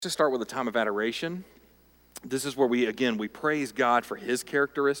To start with a time of adoration. This is where we praise God for His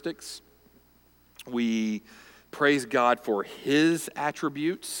characteristics. We praise God for His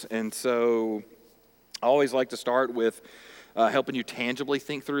attributes. And so I always like to start with helping you tangibly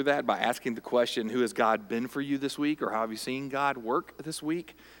think through that by asking the question, who has God been for you this week? Or how have you seen God work this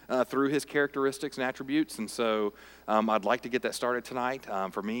week through His characteristics and attributes? And so I'd like to get that started tonight.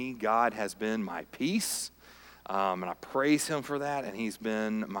 For me, God has been my peace. And I praise Him for that, and He's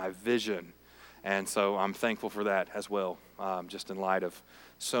been my vision. And so I'm thankful for that as well, just in light of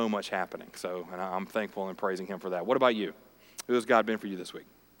so much happening. So and I'm thankful and praising Him for that. What about you? Who has God been for you this week?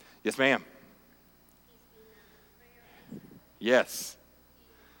 Yes, ma'am. Yes.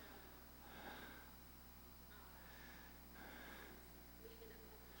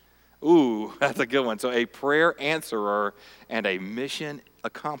 Ooh, that's a good one. So a prayer answerer and a mission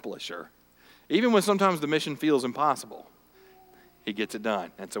accomplisher. Even when sometimes the mission feels impossible, He gets it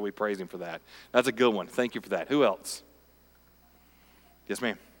done. And so we praise Him for that. That's a good one. Thank you for that. Who else? Yes,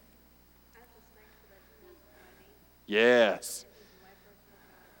 ma'am. Yes.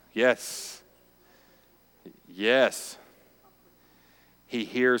 Yes. Yes. He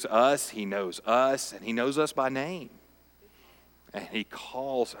hears us, He knows us, and He knows us by name. And He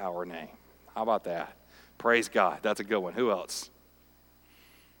calls our name. How about that? Praise God. That's a good one. Who else?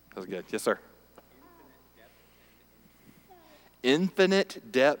 That's good. Yes, sir.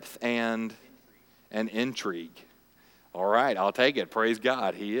 Infinite depth and intrigue. All right, I'll take it. Praise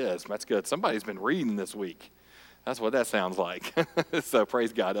God, He is. That's good. Somebody's been reading this week. That's what that sounds like. So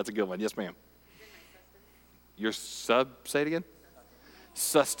praise God. That's a good one. Yes, ma'am. Say it again?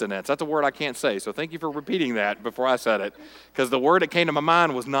 Sustenance. That's a word I can't say. So thank you for repeating that before I said it, because the word that came to my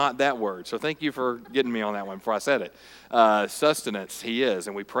mind was not that word. So thank you for getting me on that one before I said it. Sustenance, He is,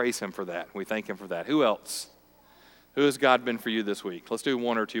 and we praise Him for that. We thank Him for that. Who else? Who has God been for you this week? Let's do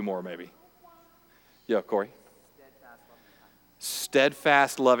one or two more, maybe. Yeah, Corey.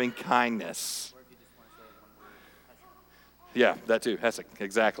 Steadfast loving kindness. Yeah, that too. Hesek,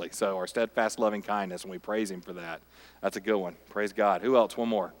 exactly. So our steadfast loving kindness, and we praise Him for that. That's a good one. Praise God. Who else? One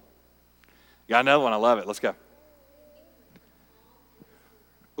more. Got another one. I love it. Let's go.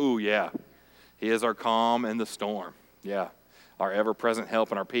 Ooh, yeah. He is our calm in the storm. Yeah. Our ever-present help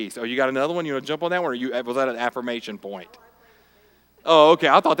and our peace. Oh, you got another one? You want to jump on that one, or was that an affirmation point? Oh, okay.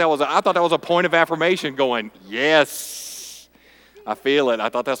 I thought that was a point of affirmation. Going, yes, I feel it. I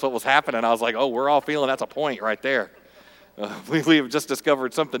thought that's what was happening. I was like, oh, we're all feeling that's a point right there. We have just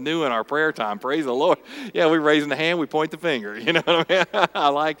discovered something new in our prayer time. Praise the Lord. Yeah, we raising the hand, we point the finger. You know what I mean? I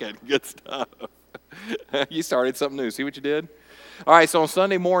like it. Good stuff. You started something new. See what you did? All right, so on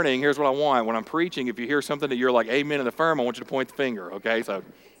Sunday morning, here's what I want. When I'm preaching, if you hear something that you're like, amen and affirm, I want you to point the finger, okay? So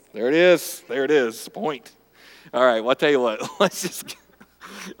there it is. There it is. Point. All right, well, I'll tell you what. Let's just...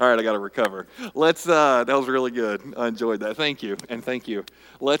 All right, I got to recover. That was really good. I enjoyed that. Thank you, and thank you.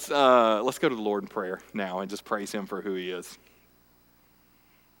 Let's go to the Lord in prayer now and just praise Him for who He is.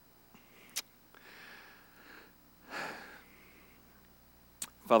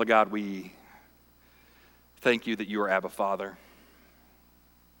 Father God, we thank You that You are Abba Father.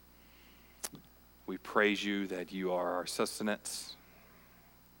 We praise You that You are our sustenance.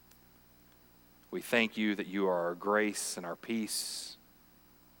 We thank You that You are our grace and our peace.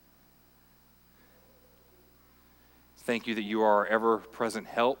 Thank You that You are our ever-present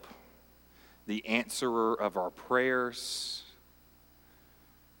help, the answerer of our prayers.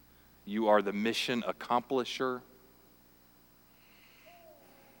 You are the mission accomplisher.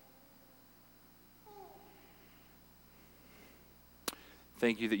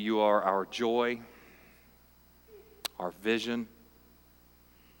 Thank You that You are our joy, our vision,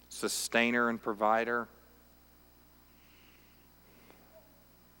 sustainer and provider,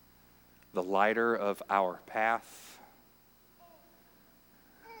 the lighter of our path.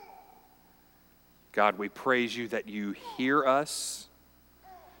 God, we praise You that You hear us.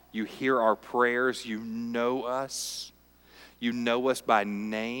 You hear our prayers. You know us. You know us by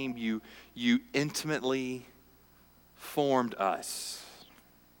name. You intimately formed us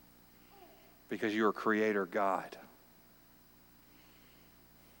because You are Creator God.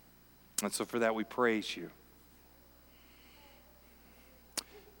 And so for that we praise You.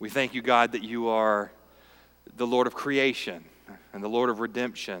 We thank You, God, that You are the Lord of creation and the Lord of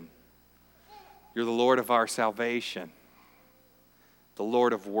redemption. You're the Lord of our salvation, the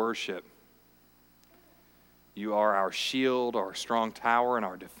Lord of worship. You are our shield, our strong tower, and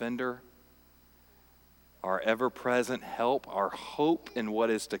our defender, our ever-present help, our hope in what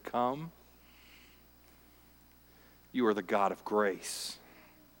is to come. You are the God of grace.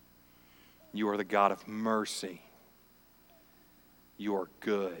 You are the God of mercy. you are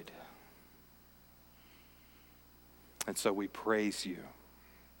good. And so we praise you.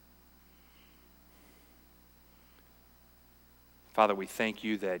 Father, we thank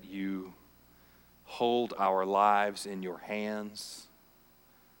you that you hold our lives in your hands.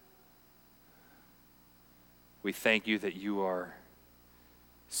 We thank you that you are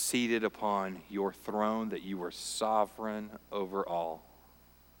seated upon your throne, that you are sovereign over all.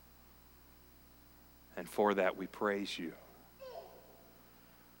 And for that we praise you.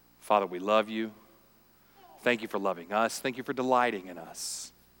 Father, we love you. Thank you for loving us. Thank you for delighting in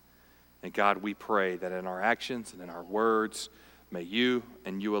us. And God, we pray that in our actions and in our words, may you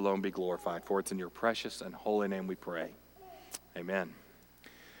and you alone be glorified. For it's in your precious and holy name we pray. Amen.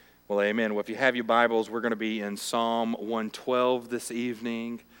 Well, amen. Well, if you have your Bibles, we're going to be in Psalm 112 this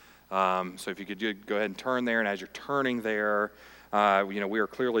evening. So if you could go ahead and turn there. And as you're turning there, we are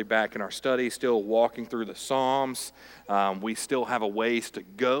clearly back in our study, still walking through the Psalms. We still have a ways to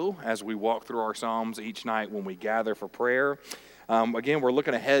go as we walk through our Psalms each night when we gather for prayer. Again, we're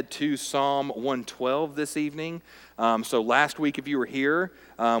looking ahead to Psalm 112 this evening. So last week, if you were here,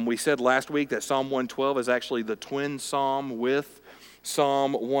 we said last week that Psalm 112 is actually the twin psalm with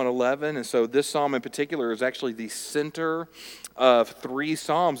Psalm 111. And so this psalm in particular is actually the center of three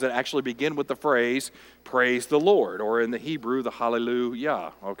psalms that actually begin with the phrase, praise the Lord, or in the Hebrew, the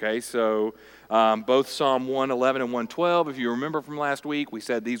hallelujah. Okay, so both Psalm 111 and 112, if you remember from last week, we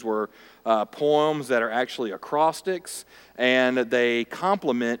said these were poems that are actually acrostics, and they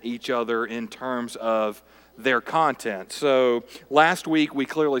complement each other in terms of their content. So last week we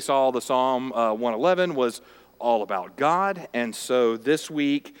clearly saw the Psalm 111 was all about God, and so this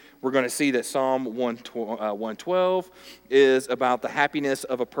week we're going to see that Psalm 112 is about the happiness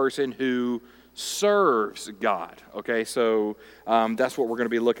of a person who serves God. Okay, so that's what we're going to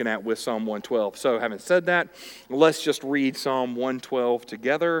be looking at with Psalm 112. So having said that, let's just read Psalm 112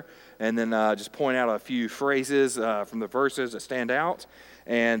 together, and then just point out a few phrases from the verses that stand out,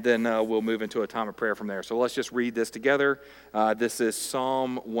 and then we'll move into a time of prayer from there. So let's just read this together. This is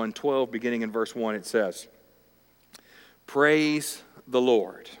Psalm 112, beginning in verse 1. It says, "Praise the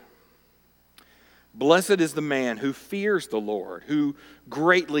Lord. Blessed is the man who fears the Lord, who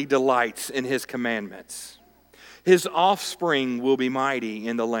greatly delights in his commandments. His offspring will be mighty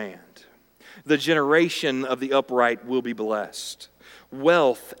in the land. The generation of the upright will be blessed.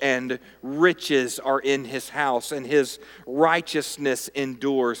 Wealth and riches are in his house, and his righteousness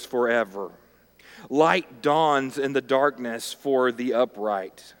endures forever. Light dawns in the darkness for the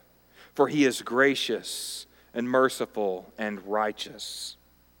upright, for he is gracious and merciful and righteous.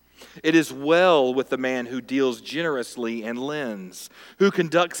 It is well with the man who deals generously and lends, who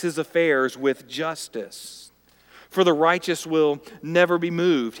conducts his affairs with justice. For the righteous will never be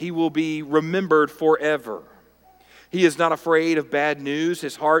moved. He will be remembered forever. He is not afraid of bad news.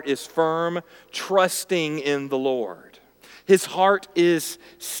 His heart is firm, trusting in the Lord. His heart is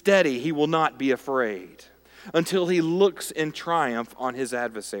steady. He will not be afraid until he looks in triumph on his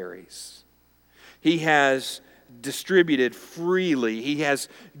adversaries. He has distributed freely. He has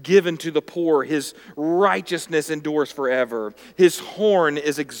given to the poor. His righteousness endures forever. His horn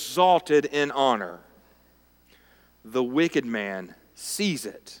is exalted in honor. The wicked man sees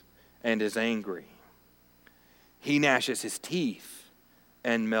it and is angry. He gnashes his teeth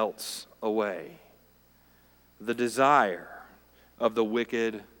and melts away. The desire of the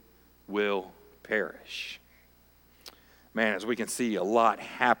wicked will perish." Man, as we can see, a lot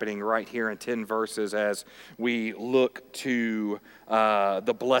happening right here in 10 verses as we look to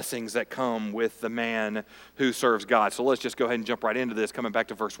the blessings that come with the man who serves God. So let's just go ahead and jump right into this. Coming back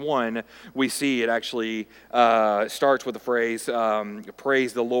to verse 1, we see it actually starts with the phrase,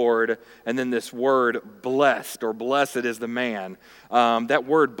 praise the Lord, and then this word blessed, or blessed is the man. That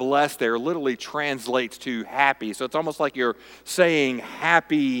word blessed there literally translates to happy. So it's almost like you're saying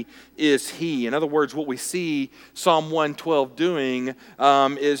happy is he. In other words, what we see Psalm 112 doing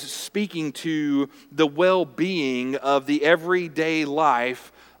is speaking to the well-being of the everyday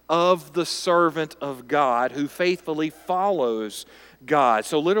life of the servant of God who faithfully follows God.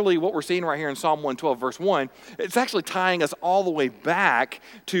 So literally what we're seeing right here in Psalm 112 verse 1, it's actually tying us all the way back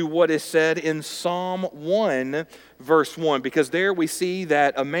to what is said in Psalm 1 verse 1, because there we see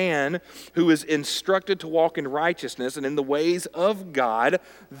that a man who is instructed to walk in righteousness and in the ways of God,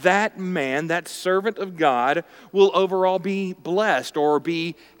 that man, that servant of God, will overall be blessed or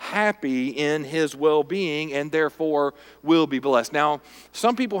be happy in his well-being and therefore will be blessed. Now,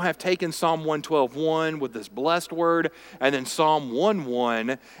 some people have taken Psalm 112:1 with this blessed word and then Psalm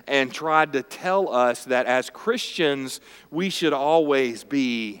 1:1 and tried to tell us that as Christians, we should always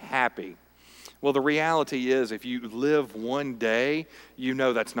be happy. Well, the reality is if you live one day, you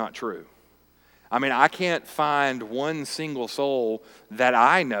know that's not true. I mean, I can't find one single soul that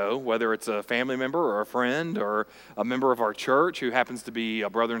I know, whether it's a family member or a friend or a member of our church who happens to be a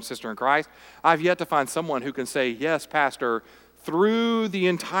brother and sister in Christ. I've yet to find someone who can say, yes, Pastor, through the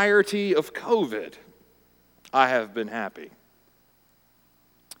entirety of COVID, I have been happy.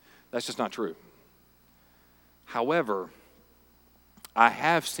 That's just not true. However, I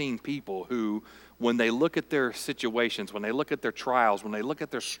have seen people who, when they look at their situations, when they look at their trials, when they look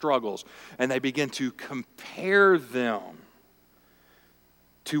at their struggles, and they begin to compare them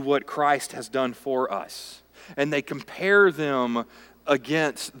to what Christ has done for us, and they compare them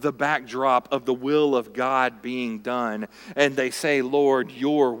against the backdrop of the will of God being done, and they say, Lord,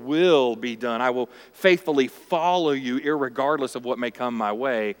 your will be done. I will faithfully follow you irregardless of what may come my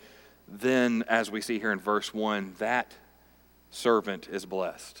way. Then, as we see here in verse 1, that servant is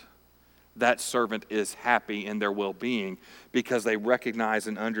blessed. That servant is happy in their well-being because they recognize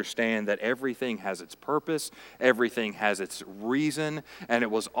and understand that everything has its purpose, everything has its reason, and it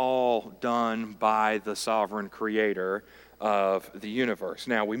was all done by the sovereign creator of the universe.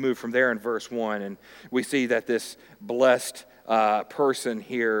 Now, we move from there in verse 1, and we see that this blessed person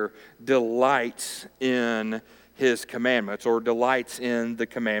here delights in his commandments, or delights in the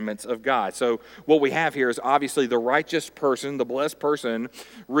commandments of God. So what we have here is obviously the righteous person, the blessed person,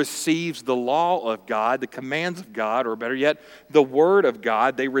 receives the law of God, the commands of God, or better yet, the word of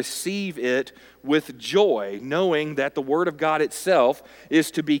God. They receive it with joy, knowing that the word of God itself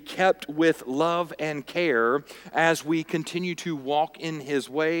is to be kept with love and care as we continue to walk in his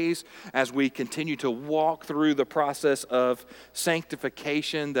ways, as we continue to walk through the process of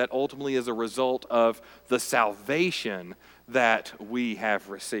sanctification that ultimately is a result of the salvation that we have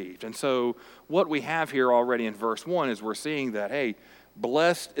received. And so what we have here already in verse 1 is we're seeing that, hey,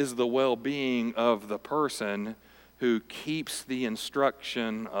 blessed is the well-being of the person who keeps the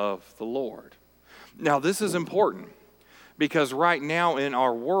instruction of the Lord. Now, this is important because right now in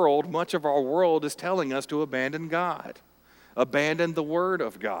our world, much of our world is telling us to abandon God, abandon the Word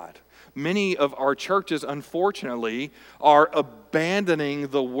of God. Many of our churches, unfortunately, are abandoning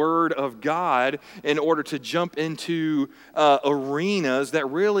the Word of God in order to jump into arenas that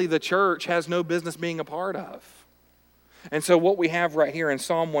really the church has no business being a part of. And so what we have right here in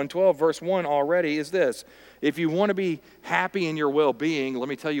Psalm 112, verse 1 already is this. If you want to be happy in your well-being, let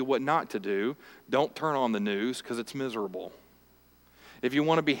me tell you what not to do. Don't turn on the news because it's miserable. If you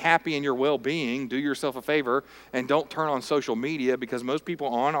want to be happy in your well-being, do yourself a favor and don't turn on social media, because most people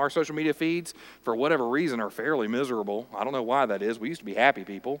on our social media feeds, for whatever reason, are fairly miserable. I don't know why that is. We used to be happy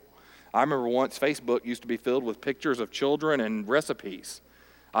people. I remember once Facebook used to be filled with pictures of children and recipes.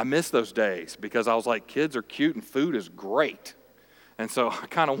 I miss those days because I was like, kids are cute and food is great. And so I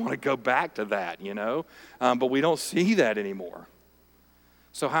kind of want to go back to that, but we don't see that anymore.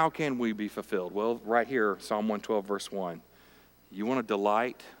 So how can we be fulfilled? Well, right here, Psalm 112, verse 1. You want to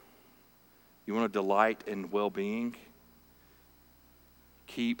delight? You want to delight in well-being?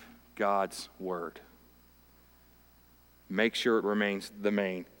 Keep God's word. Make sure it remains the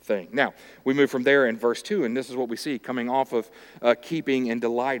main thing. Now, we move from there in verse 2, and this is what we see coming off of keeping and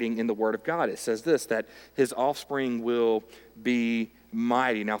delighting in the word of God. It says this, that his offspring will be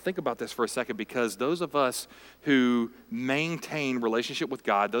mighty. Now, think about this for a second, because those of us who maintain relationship with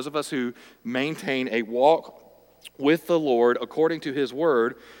God, those of us who maintain a walk with the Lord according to his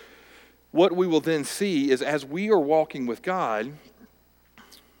word, what we will then see is as we are walking with God,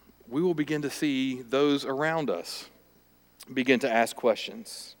 we will begin to see those around us begin to ask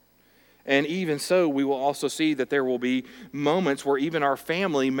questions. And even so, we will also see that there will be moments where even our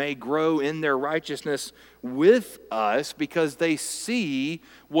family may grow in their righteousness with us because they see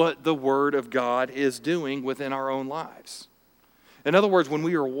what the Word of God is doing within our own lives. In other words, when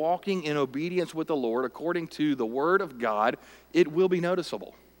we are walking in obedience with the Lord according to the Word of God, it will be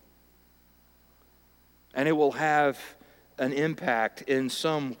noticeable. And it will have an impact in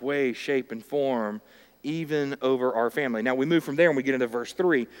some way, shape, and form even over our family. Now we move from there and we get into verse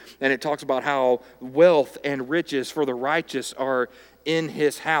 3, and it talks about how wealth and riches for the righteous are in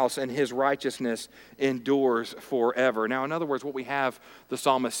his house, and his righteousness endures forever. Now, in other words, what we have the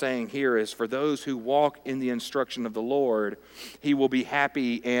psalmist saying here is for those who walk in the instruction of the Lord, he will be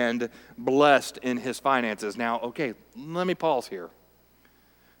happy and blessed in his finances. Now, okay, let me pause here.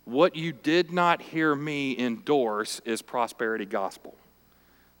 What you did not hear me endorse is prosperity gospel.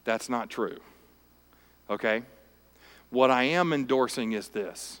 That's not true. Okay? What I am endorsing is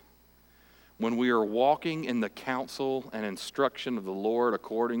this. When we are walking in the counsel and instruction of the Lord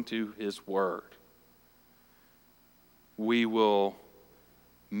according to his word, we will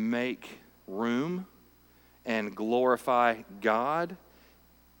make room and glorify God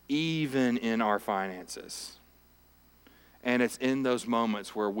even in our finances. And it's in those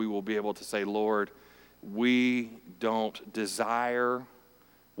moments where we will be able to say, Lord, we don't desire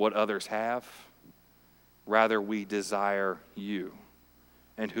what others have. Rather, we desire you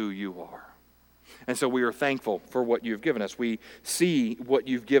and who you are. And so we are thankful for what you've given us. We see what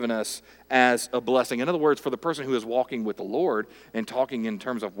you've given us as a blessing. In other words, for the person who is walking with the Lord and talking in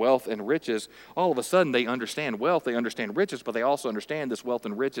terms of wealth and riches, all of a sudden they understand wealth, they understand riches, but they also understand this wealth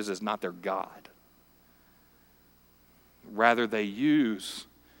and riches is not their God. Rather, they use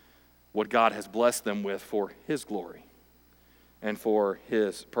what God has blessed them with for his glory and for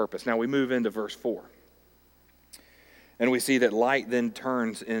his purpose. Now we move into verse 4. And we see that light then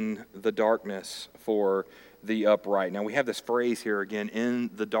turns in the darkness for the upright. Now we have this phrase here again, in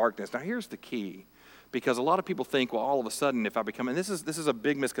the darkness. Now here's the key. Because a lot of people think, well, all of a sudden, if I become, and this is a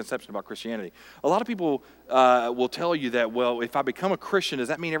big misconception about Christianity. A lot of people will tell you that, well, if I become a Christian, does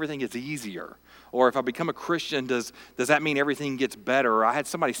that mean everything gets easier? Or if I become a Christian, does that mean everything gets better? I had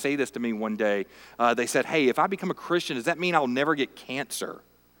somebody say this to me one day. They said, hey, if I become a Christian, does that mean I'll never get cancer?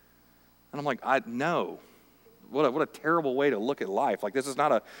 And I'm like, no. What a terrible way to look at life. Like, this is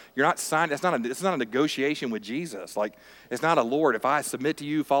not it's not a negotiation with Jesus. Like, it's not a, Lord, if I submit to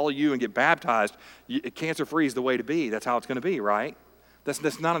you, follow you, and get baptized, cancer-free is the way to be. That's how it's going to be, right?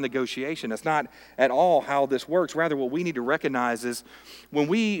 That's not a negotiation. That's not at all how this works. Rather, what we need to recognize is when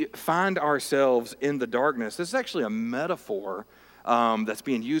we find ourselves in the darkness, this is actually a metaphor that's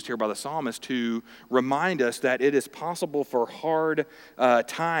being used here by the psalmist to remind us that it is possible for hard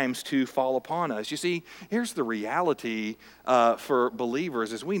times to fall upon us. You see, here's the reality for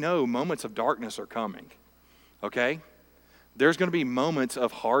believers is we know moments of darkness are coming, okay? There's going to be moments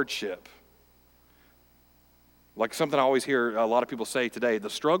of hardship. Like something I always hear a lot of people say today, the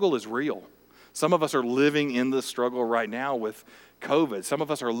struggle is real. Some of us are living in the struggle right now with COVID. Some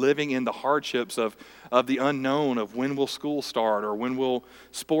of us are living in the hardships of the unknown of when will school start or when will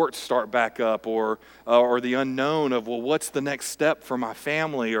sports start back up or the unknown of, well, what's the next step for my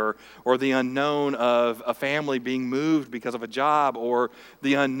family or the unknown of a family being moved because of a job or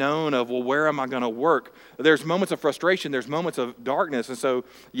the unknown of, well, where am I going to work? There's moments of frustration. There's moments of darkness. And so,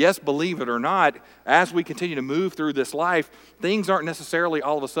 yes, believe it or not, as we continue to move through this life, things aren't necessarily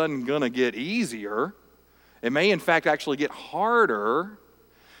all of a sudden going to get easier. It may, in fact, actually get harder.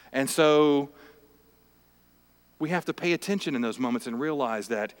 And so we have to pay attention in those moments and realize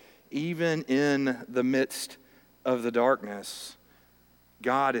that even in the midst of the darkness,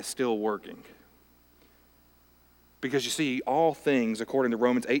 God is still working. Because you see, all things, according to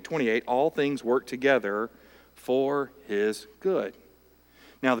Romans 8:28, all things work together for his good.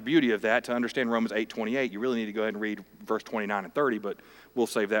 Now, the beauty of that, to understand Romans 8:28, you really need to go ahead and read verse 29 and 30, but we'll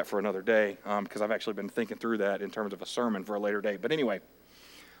save that for another day because I've actually been thinking through that in terms of a sermon for a later day. But anyway,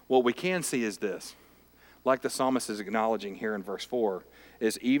 what we can see is this. Like the psalmist is acknowledging here in verse 4,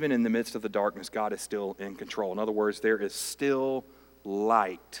 is even in the midst of the darkness, God is still in control. In other words, there is still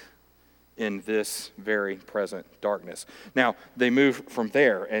light in this very present darkness. Now, they move from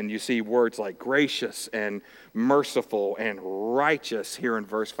there, and you see words like gracious and merciful and righteous here in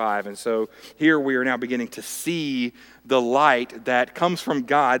verse 5. And so here we are now beginning to see the light that comes from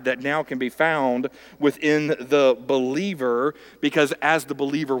God that now can be found within the believer, because as the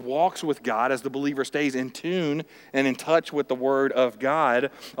believer walks with God, as the believer stays in tune and in touch with the Word of God,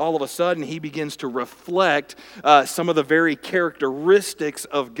 all of a sudden he begins to reflect some of the very characteristics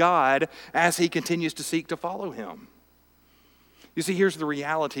of God as he continues to seek to follow him. You see, here's the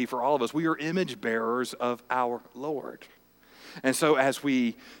reality for all of us. We are image bearers of our Lord. And so as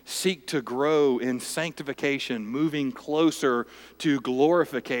we seek to grow in sanctification, moving closer to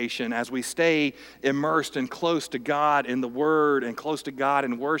glorification, as we stay immersed and close to God in the Word and close to God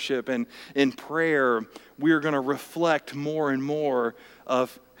in worship and in prayer, we are going to reflect more and more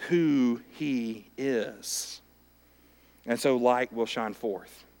of who He is. And so light will shine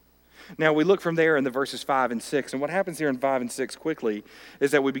forth. Now, we look from there in the verses 5 and 6, and what happens here in 5 and 6 quickly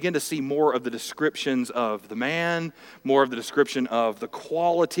is that we begin to see more of the descriptions of the man, more of the description of the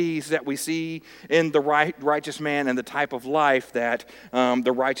qualities that we see in the righteous man and the type of life that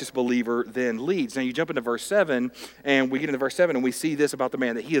the righteous believer then leads. Now, you jump into verse 7, and we get into verse 7, and we see this about the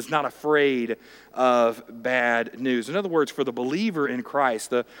man, that he is not afraid of bad news. In other words, for the believer in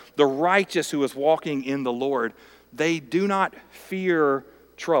Christ, the righteous who is walking in the Lord, they do not fear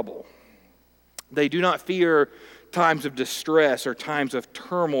trouble. They do not fear times of distress or times of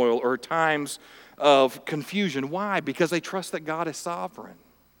turmoil or times of confusion. Why? Because they trust that God is sovereign.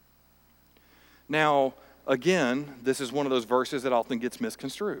 Now, again, this is one of those verses that often gets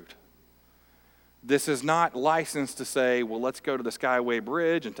misconstrued. This is not licensed to say, well, let's go to the Skyway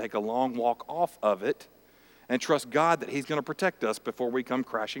Bridge and take a long walk off of it and trust God that he's going to protect us before we come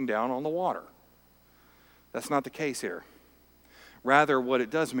crashing down on the water. That's not the case here. Rather, what it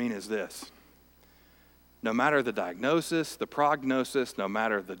does mean is this. No matter the diagnosis, the prognosis, no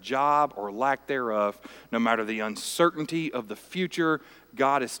matter the job or lack thereof, no matter the uncertainty of the future,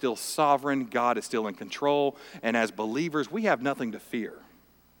 God is still sovereign, God is still in control, and as believers, we have nothing to fear.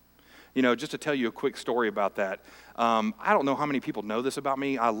 You know, just to tell you a quick story about that, I don't know how many people know this about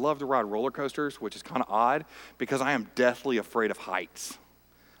me. I love to ride roller coasters, which is kind of odd because I am deathly afraid of heights.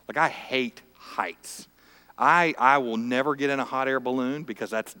 Like, I hate heights. I will never get in a hot air balloon because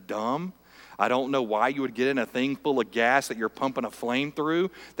that's dumb. I don't know why you would get in a thing full of gas that you're pumping a flame through.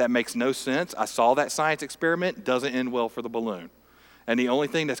 That makes no sense. I saw that science experiment. Doesn't end well for the balloon. And the only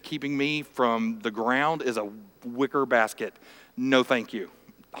thing that's keeping me from the ground is a wicker basket. No, thank you.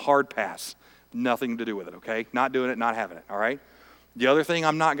 Hard pass. Nothing to do with it, okay? Not doing it, not having it, all right? The other thing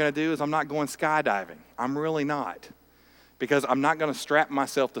I'm not going to do is I'm not going skydiving. I'm really not. Because I'm not going to strap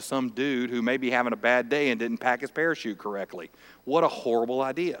myself to some dude who may be having a bad day and didn't pack his parachute correctly. What a horrible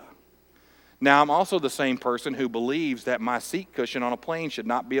idea. Now, I'm also the same person who believes that my seat cushion on a plane should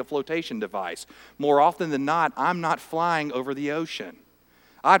not be a flotation device. More often than not, I'm not flying over the ocean.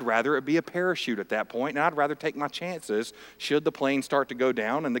 I'd rather it be a parachute at that point, and I'd rather take my chances should the plane start to go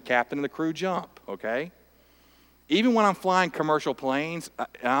down and the captain and the crew jump, okay? Even when I'm flying commercial planes,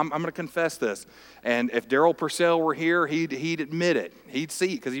 I'm going to confess this, and if Daryl Purcell were here, he'd admit it. He'd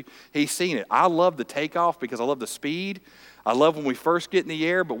see it because he's seen it. I love the takeoff because I love the speed. I love when we first get in the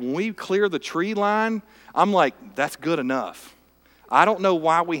air, but when we clear the tree line, I'm like, that's good enough. I don't know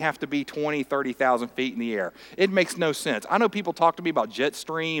why we have to be 20, 30,000 feet in the air. It makes no sense. I know people talk to me about jet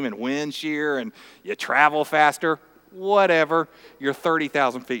stream and wind shear and you travel faster. Whatever. You're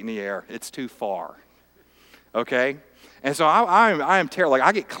 30,000 feet in the air. It's too far. Okay? And so I am terrible. Like,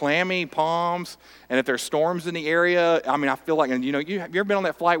 I get clammy palms, and if there's storms in the area, I mean, I feel like, and you know, you ever been on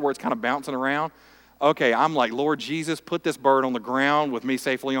that flight where it's kind of bouncing around? Okay, I'm like, Lord Jesus, put this bird on the ground with me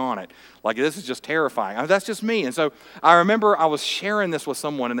safely on it. Like, this is just terrifying. I mean, that's just me. And so I remember I was sharing this with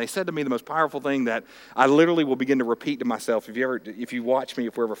someone, and they said to me the most powerful thing that I literally will begin to repeat to myself. If you watch me,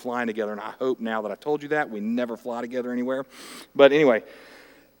 if we're ever flying together, and I hope now that I told you that, we never fly together anywhere. But anyway,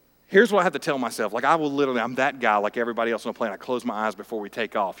 here's what I have to tell myself. Like, I'm that guy like everybody else on the plane. I close my eyes before we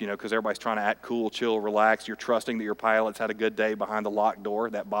take off, you know, because everybody's trying to act cool, chill, relax. You're trusting that your pilot's had a good day behind the locked door.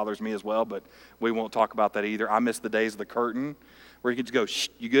 That bothers me as well, but we won't talk about that either. I miss the days of the curtain where you could just go, shh,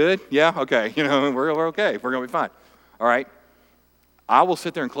 you good? Yeah? Okay. You know, we're okay. We're going to be fine. All right? I will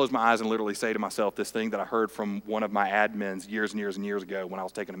sit there and close my eyes and literally say to myself this thing that I heard from one of my admins years and years and years ago when I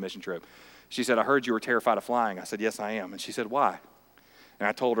was taking a mission trip. She said, I heard you were terrified of flying. I said, yes, I am. And she said, why? And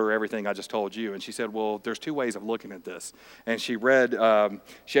I told her everything I just told you. And she said, well, there's two ways of looking at this. And she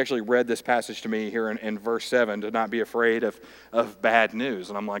actually read this passage to me here in verse 7, to not be afraid of bad news.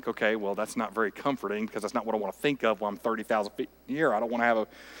 And I'm like, okay, well, that's not very comforting because that's not what I want to think of when I'm 30,000 feet in the air.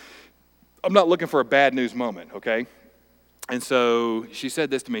 I'm not looking for a bad news moment, okay? And so she said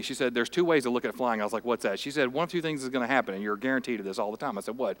this to me. She said, there's two ways to look at flying. I was like, what's that? She said, one of two things is going to happen, and you're guaranteed of this all the time. I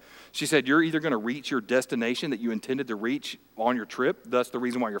said, what? She said, you're either going to reach your destination that you intended to reach on your trip, thus the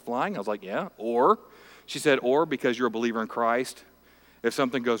reason why you're flying. I was like, yeah. Or, she said, or because you're a believer in Christ, if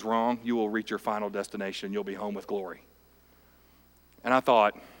something goes wrong, you will reach your final destination. You'll be home with glory. And I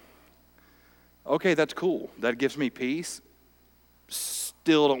thought, okay, that's cool. That gives me peace.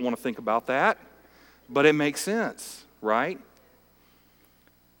 Still don't want to think about that, but it makes sense. Right?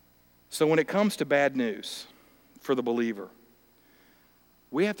 So when it comes to bad news for the believer,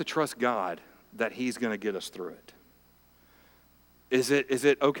 we have to trust God that he's going to get us through it. Is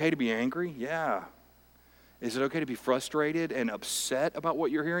it okay to be angry? Yeah. Is it okay to be frustrated and upset about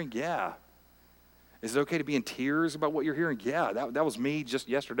what you're hearing? Yeah. Is it okay to be in tears about what you're hearing? Yeah. That was me just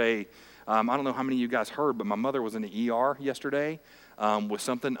yesterday. I don't know how many of you guys heard, but my mother was in the ER yesterday with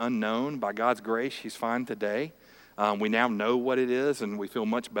something unknown. By God's grace, she's fine today. We now know what it is, and we feel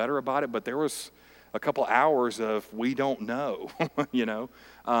much better about it, but there was a couple hours of we don't know, you know,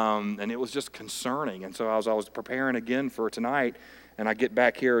 and it was just concerning. And so as I was preparing again for tonight, and I get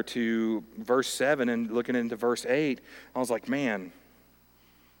back here to verse 7 and looking into verse 8, I was like, man,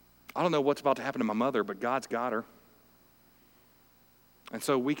 I don't know what's about to happen to my mother, but God's got her. And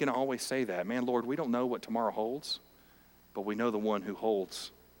so we can always say that, man, Lord, we don't know what tomorrow holds, but we know the one who holds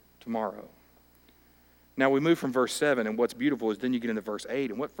tomorrow. Now we move from verse 7, and what's beautiful is then you get into verse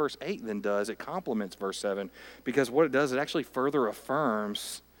 8. And what verse 8 then does, it complements verse 7, because what it does, it actually further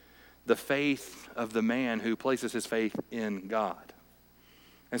affirms the faith of the man who places his faith in God.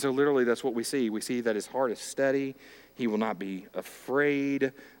 And so literally that's what we see. We see that his heart is steady. He will not be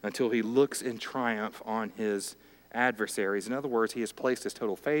afraid until he looks in triumph on his adversaries. In other words, he has placed his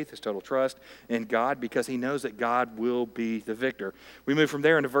total faith, his total trust in God because he knows that God will be the victor. We move from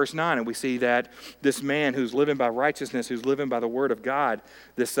there into verse 9 and we see that this man who's living by righteousness, who's living by the word of God,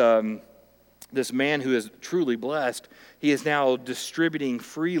 this man who is truly blessed, he is now distributing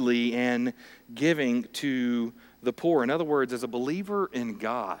freely and giving to the poor. In other words, as a believer in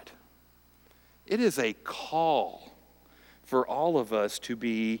God, it is a call for all of us to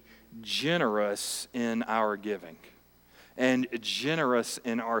be generous in our giving and generous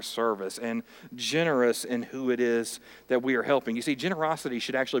in our service and generous in who it is that we are helping. You see, generosity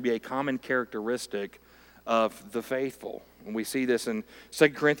should actually be a common characteristic of the faithful. And we see this in 2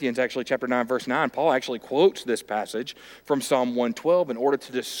 Corinthians, actually, chapter 9, verse 9. Paul actually quotes this passage from Psalm 112 in order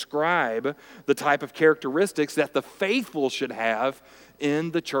to describe the type of characteristics that the faithful should have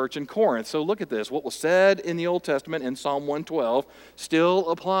in the church in Corinth. So look at this. What was said in the Old Testament in Psalm 112 still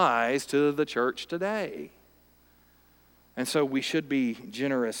applies to the church today. And so we should be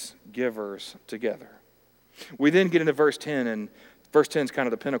generous givers together. We then get into verse 10, and verse 10 is kind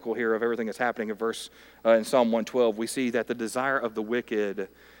of the pinnacle here of everything that's happening in Psalm 112. We see that the desire of the wicked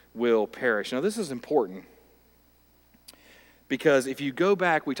will perish. Now, this is important because if you go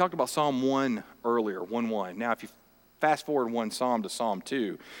back, we talked about Psalm 1 earlier, 1:1. Now, if you fast forward one psalm to Psalm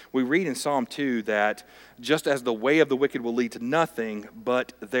 2, we read in Psalm 2 that just as the way of the wicked will lead to nothing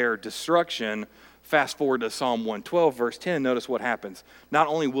but their destruction, fast forward to Psalm 112, verse 10, notice what happens. Not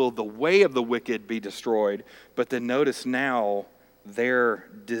only will the way of the wicked be destroyed, but then notice now their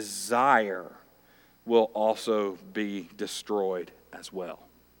desire will also be destroyed as well.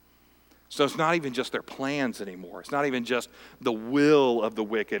 So it's not even just their plans anymore. It's not even just the will of the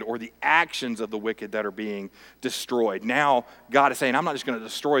wicked or the actions of the wicked that are being destroyed. Now God is saying, I'm not just going to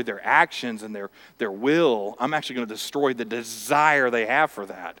destroy their actions and their will. I'm actually going to destroy the desire they have for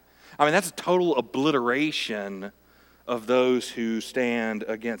that. I mean, that's a total obliteration of those who stand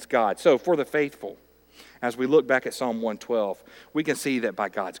against God. So for the faithful, as we look back at Psalm 112, we can see that by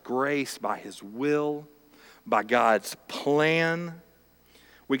God's grace, by his will, by God's plan,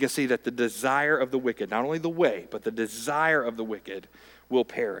 we can see that the desire of the wicked, not only the way, but the desire of the wicked will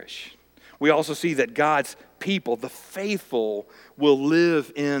perish. We also see that God's people, the faithful, will live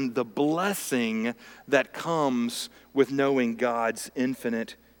in the blessing that comes with knowing God's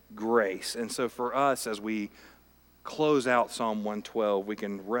infinite grace. And so for us, as we close out Psalm 112, we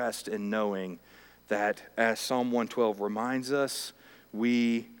can rest in knowing that, as Psalm 112 reminds us,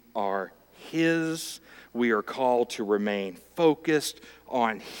 we are his. We are called to remain focused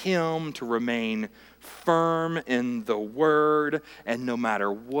on him, to remain firm in the word, and no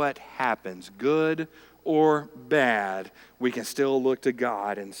matter what happens, good or bad, we can still look to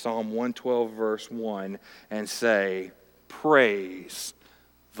God in Psalm 112, verse 1, and say, praise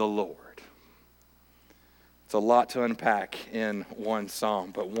the Lord. It's a lot to unpack in one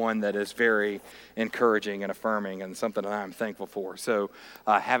psalm, but one that is very encouraging and affirming and something that I'm thankful for. So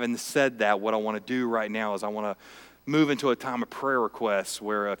having said that, what I want to do right now is I want to move into a time of prayer requests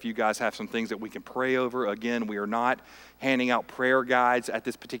where if you guys have some things that we can pray over, again, we are not handing out prayer guides at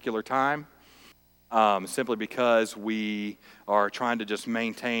this particular time. Simply because we are trying to just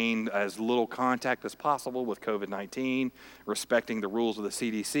maintain as little contact as possible with COVID-19, respecting the rules of the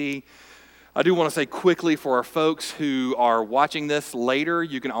CDC. I do want to say quickly for our folks who are watching this later,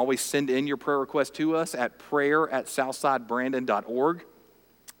 you can always send in your prayer requests to us at prayer@southsidebrandon.org.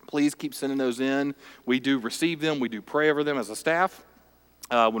 Please keep sending those in. We do receive them. We do pray over them as a staff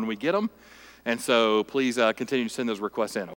when we get them. And so please continue to send those requests in.